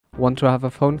Want to have a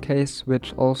phone case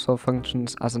which also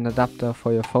functions as an adapter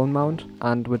for your phone mount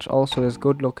and which also is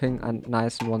good looking and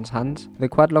nice in one's hands? The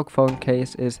Quadlock phone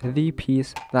case is the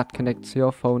piece that connects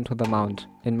your phone to the mount.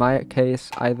 In my case,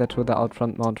 either to the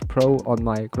Outfront Mount Pro on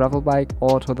my gravel bike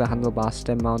or to the handlebar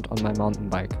stem mount on my mountain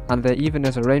bike. And there even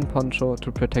is a rain poncho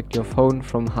to protect your phone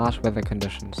from harsh weather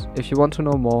conditions. If you want to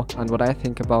know more and what I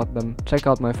think about them, check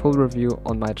out my full review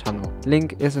on my channel.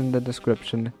 Link is in the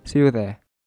description. See you there.